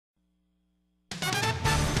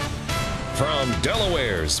From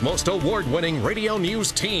Delaware's most award-winning radio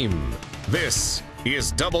news team, this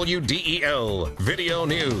is WDEL Video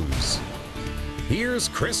News. Here's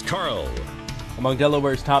Chris Carl. Among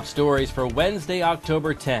Delaware's top stories for Wednesday,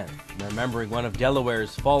 October 10th, remembering one of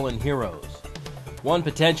Delaware's fallen heroes. One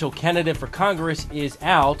potential candidate for Congress is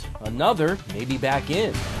out, another may be back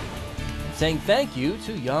in. And saying thank you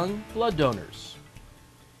to young blood donors.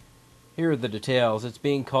 Here are the details. It's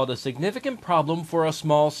being called a significant problem for a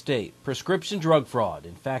small state. Prescription drug fraud.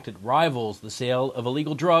 In fact, it rivals the sale of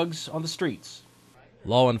illegal drugs on the streets.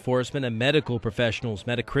 Law enforcement and medical professionals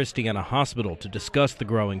met at Christiana Hospital to discuss the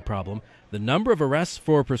growing problem. The number of arrests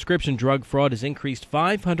for prescription drug fraud has increased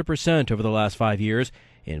 500% over the last 5 years,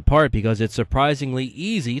 in part because it's surprisingly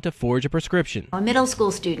easy to forge a prescription. A middle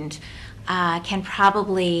school student can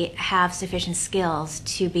probably have sufficient skills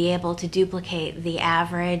to be able to duplicate the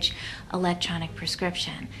average electronic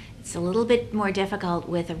prescription. It's a little bit more difficult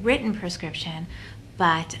with a written prescription,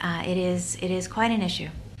 but it is quite an issue.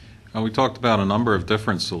 We talked about a number of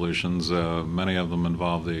different solutions. Many of them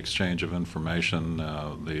involve the exchange of information,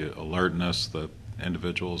 the alertness that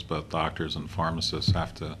individuals, both doctors and pharmacists,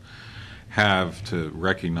 have to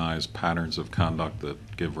recognize patterns of conduct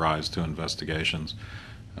that give rise to investigations.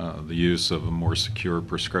 The use of a more secure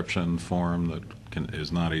prescription form that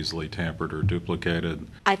is not easily tampered or duplicated.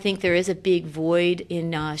 I think there is a big void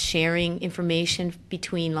in sharing information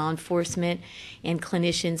between law enforcement and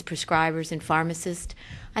clinicians, prescribers, and pharmacists.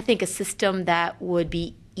 I think a system that would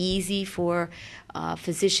be easy for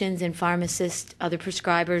physicians and pharmacists, other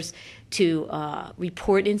prescribers, to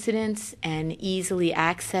report incidents and easily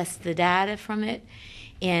access the data from it,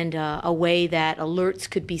 and a way that alerts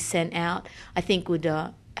could be sent out, I think would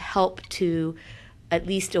help to at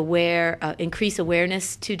least increase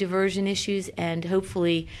awareness to diversion issues and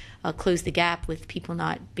hopefully close the gap with people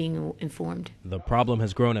not being informed. The problem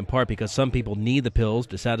has grown in part because some people need the pills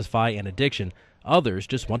to satisfy an addiction. Others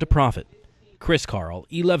just want to profit. Chris Carl,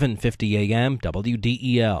 1150 AM,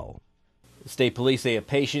 WDEL. State police say a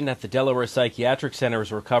patient at the Delaware Psychiatric Center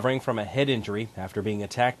is recovering from a head injury after being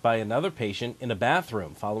attacked by another patient in a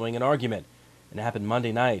bathroom following an argument. It happened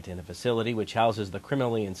Monday night in a facility which houses the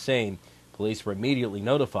criminally insane. Police were immediately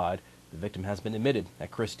notified. The victim has been admitted at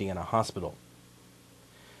Christiana Hospital.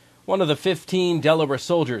 One of the 15 Delaware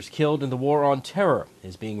soldiers killed in the War on Terror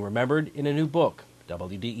is being remembered in a new book.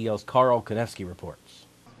 WDEL's Karl Konevsky reports.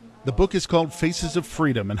 The book is called Faces of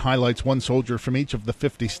Freedom and highlights one soldier from each of the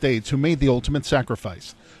 50 states who made the ultimate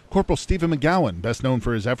sacrifice. Corporal Stephen McGowan, best known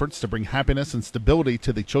for his efforts to bring happiness and stability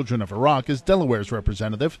to the children of Iraq, is Delaware's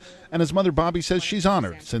representative, and his mother Bobby says she's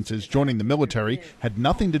honored since his joining the military had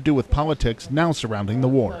nothing to do with politics now surrounding the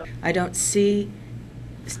war. I don't see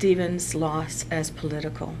Stephen's loss as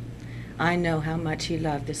political. I know how much he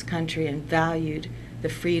loved this country and valued the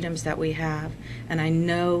freedoms that we have, and I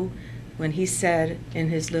know when he said in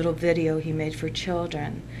his little video he made for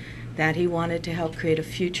children that he wanted to help create a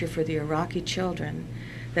future for the Iraqi children,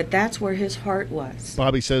 that's where his heart was.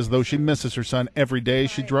 Bobby says though she misses her son every day,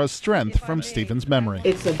 she draws strength from Stephen's memory.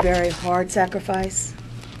 It's a very hard sacrifice,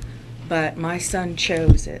 but my son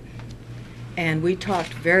chose it. And we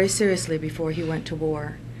talked very seriously before he went to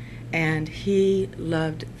war, and he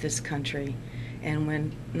loved this country. And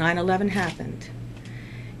when 9/11 happened,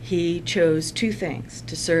 he chose two things: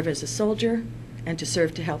 to serve as a soldier and to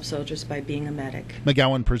serve to help soldiers by being a medic.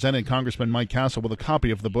 McGowan presented Congressman Mike Castle with a copy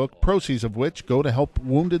of the book, proceeds of which go to help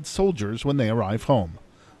wounded soldiers when they arrive home.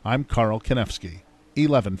 I'm Karl Konevsky,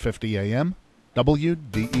 1150 AM,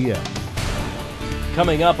 WDEL.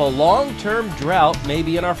 Coming up, a long-term drought may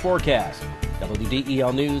be in our forecast.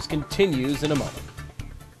 WDEL News continues in a moment.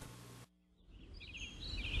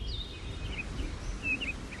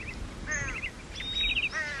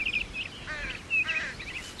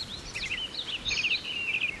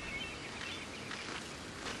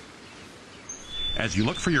 As you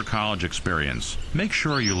look for your college experience, make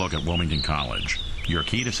sure you look at Wilmington College, your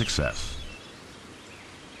key to success.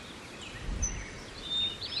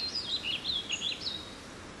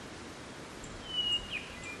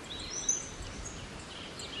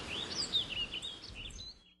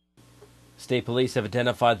 State police have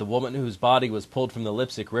identified the woman whose body was pulled from the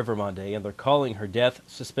Lipsick River Monday, and they're calling her death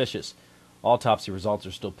suspicious. Autopsy results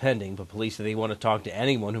are still pending, but police say they want to talk to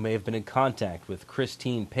anyone who may have been in contact with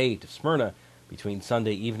Christine Pate of Smyrna between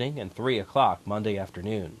Sunday evening and 3 o'clock Monday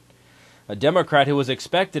afternoon. A Democrat who was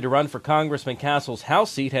expected to run for Congressman Castle's House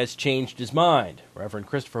seat has changed his mind. Reverend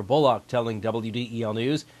Christopher Bullock telling WDEL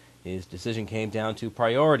News his decision came down to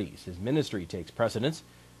priorities. His ministry takes precedence,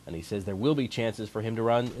 and he says there will be chances for him to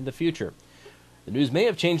run in the future. The news may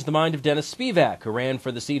have changed the mind of Dennis Spivak, who ran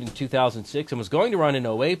for the seat in 2006 and was going to run in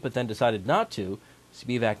 2008 but then decided not to.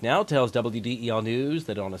 Spivak now tells WDEL News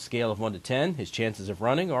that on a scale of 1 to 10, his chances of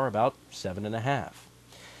running are about 7.5.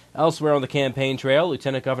 Elsewhere on the campaign trail,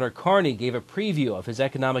 Lieutenant Governor Carney gave a preview of his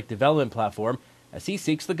economic development platform as he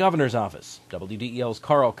seeks the governor's office. WDEL's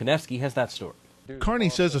Carl Konevsky has that story. Carney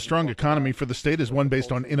says a strong economy for the state is one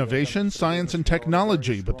based on innovation, science, and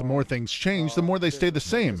technology, but the more things change, the more they stay the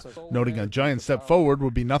same, noting a giant step forward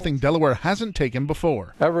would be nothing Delaware hasn't taken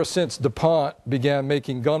before. Ever since DuPont began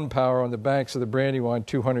making gunpowder on the banks of the Brandywine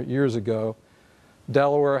 200 years ago,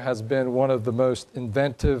 Delaware has been one of the most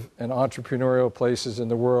inventive and entrepreneurial places in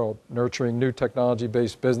the world, nurturing new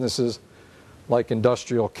technology-based businesses like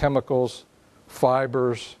industrial chemicals,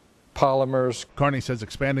 fibers, polymers. Carney says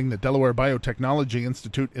expanding the Delaware Biotechnology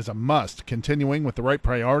Institute is a must, continuing with the right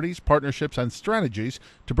priorities, partnerships, and strategies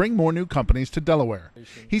to bring more new companies to Delaware.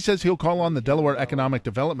 He says he'll call on the Delaware Economic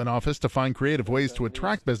Development Office to find creative ways to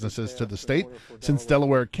attract businesses to the state, since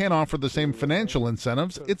Delaware can't offer the same financial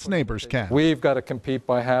incentives its neighbors can. We've got to compete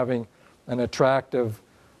by having an attractive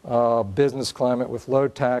business climate with low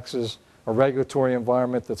taxes, a regulatory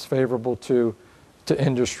environment that's favorable to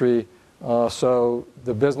industry. So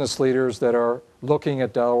the business leaders that are looking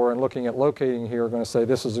at Delaware and looking at locating here are going to say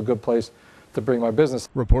this is a good place to bring my business.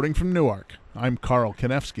 Reporting from Newark, I'm Carl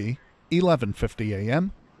Konevsky, 1150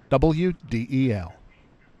 AM, WDEL.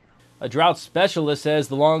 A drought specialist says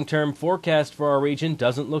the long-term forecast for our region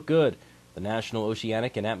doesn't look good. The National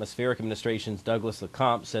Oceanic and Atmospheric Administration's Douglas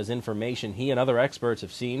LeCompte says information he and other experts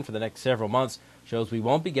have seen for the next several months shows we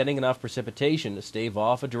won't be getting enough precipitation to stave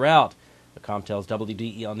off a drought. LeCompte tells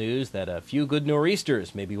WDEL News that a few good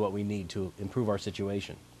nor'easters may be what we need to improve our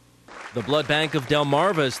situation. The Blood Bank of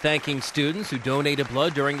Delmarva is thanking students who donated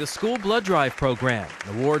blood during the school blood drive program.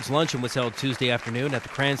 An awards luncheon was held Tuesday afternoon at the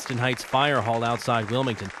Cranston Heights Fire Hall outside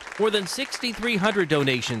Wilmington. More than 6,300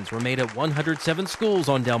 donations were made at 107 schools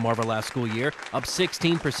on Delmarva last school year, up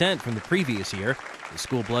 16% from the previous year. The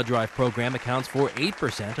school blood drive program accounts for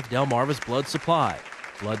 8% of Delmarva's blood supply.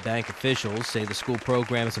 Blood bank officials say the school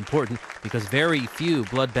program is important because very few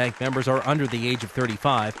blood bank members are under the age of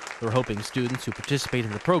 35. They're hoping students who participate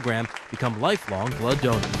in the program become lifelong blood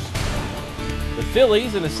donors. The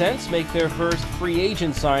Phillies, in a sense, make their first free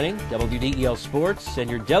agent signing. WDEL Sports and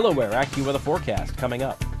your Delaware AccuWeather forecast coming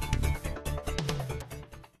up.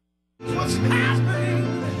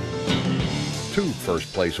 Two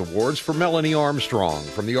first-place awards for Melanie Armstrong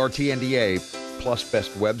from the RTNDA, plus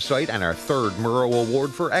Best Website, and our third Murrow Award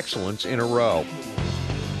for Excellence in a row.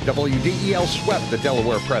 WDEL swept the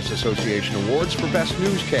Delaware Press Association Awards for Best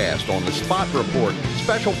Newscast, On the Spot Report,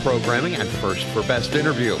 Special Programming, and first for Best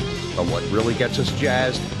Interview. But what really gets us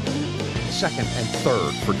jazzed? Second and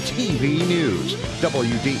third for TV News.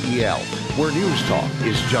 WDEL, where news talk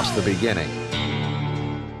is just the beginning.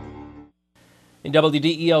 In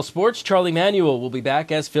WDEL Sports, Charlie Manuel will be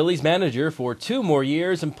back as Phillies manager for 2 more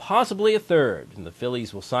years and possibly a third. And the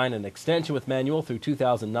Phillies will sign an extension with Manuel through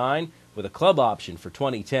 2009 with a club option for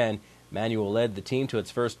 2010. Manuel led the team to its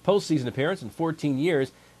first postseason appearance in 14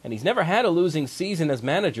 years, and he's never had a losing season as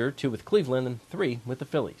manager, 2 with Cleveland and 3 with the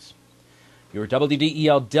Phillies. Your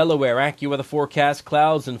WDEL Delaware AccuWeather forecast: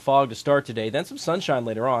 clouds and fog to start today, then some sunshine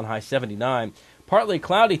later on, high 79. Partly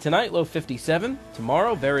cloudy tonight, low 57.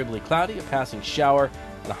 Tomorrow, variably cloudy, a passing shower,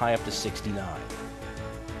 and a high up to 69.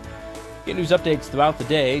 Get news updates throughout the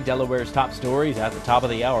day. Delaware's top stories at the top of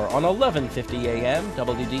the hour on 1150 AM,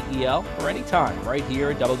 WDEL, or anytime right here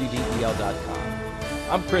at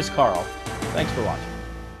WDEL.com. I'm Chris Carl. Thanks for watching.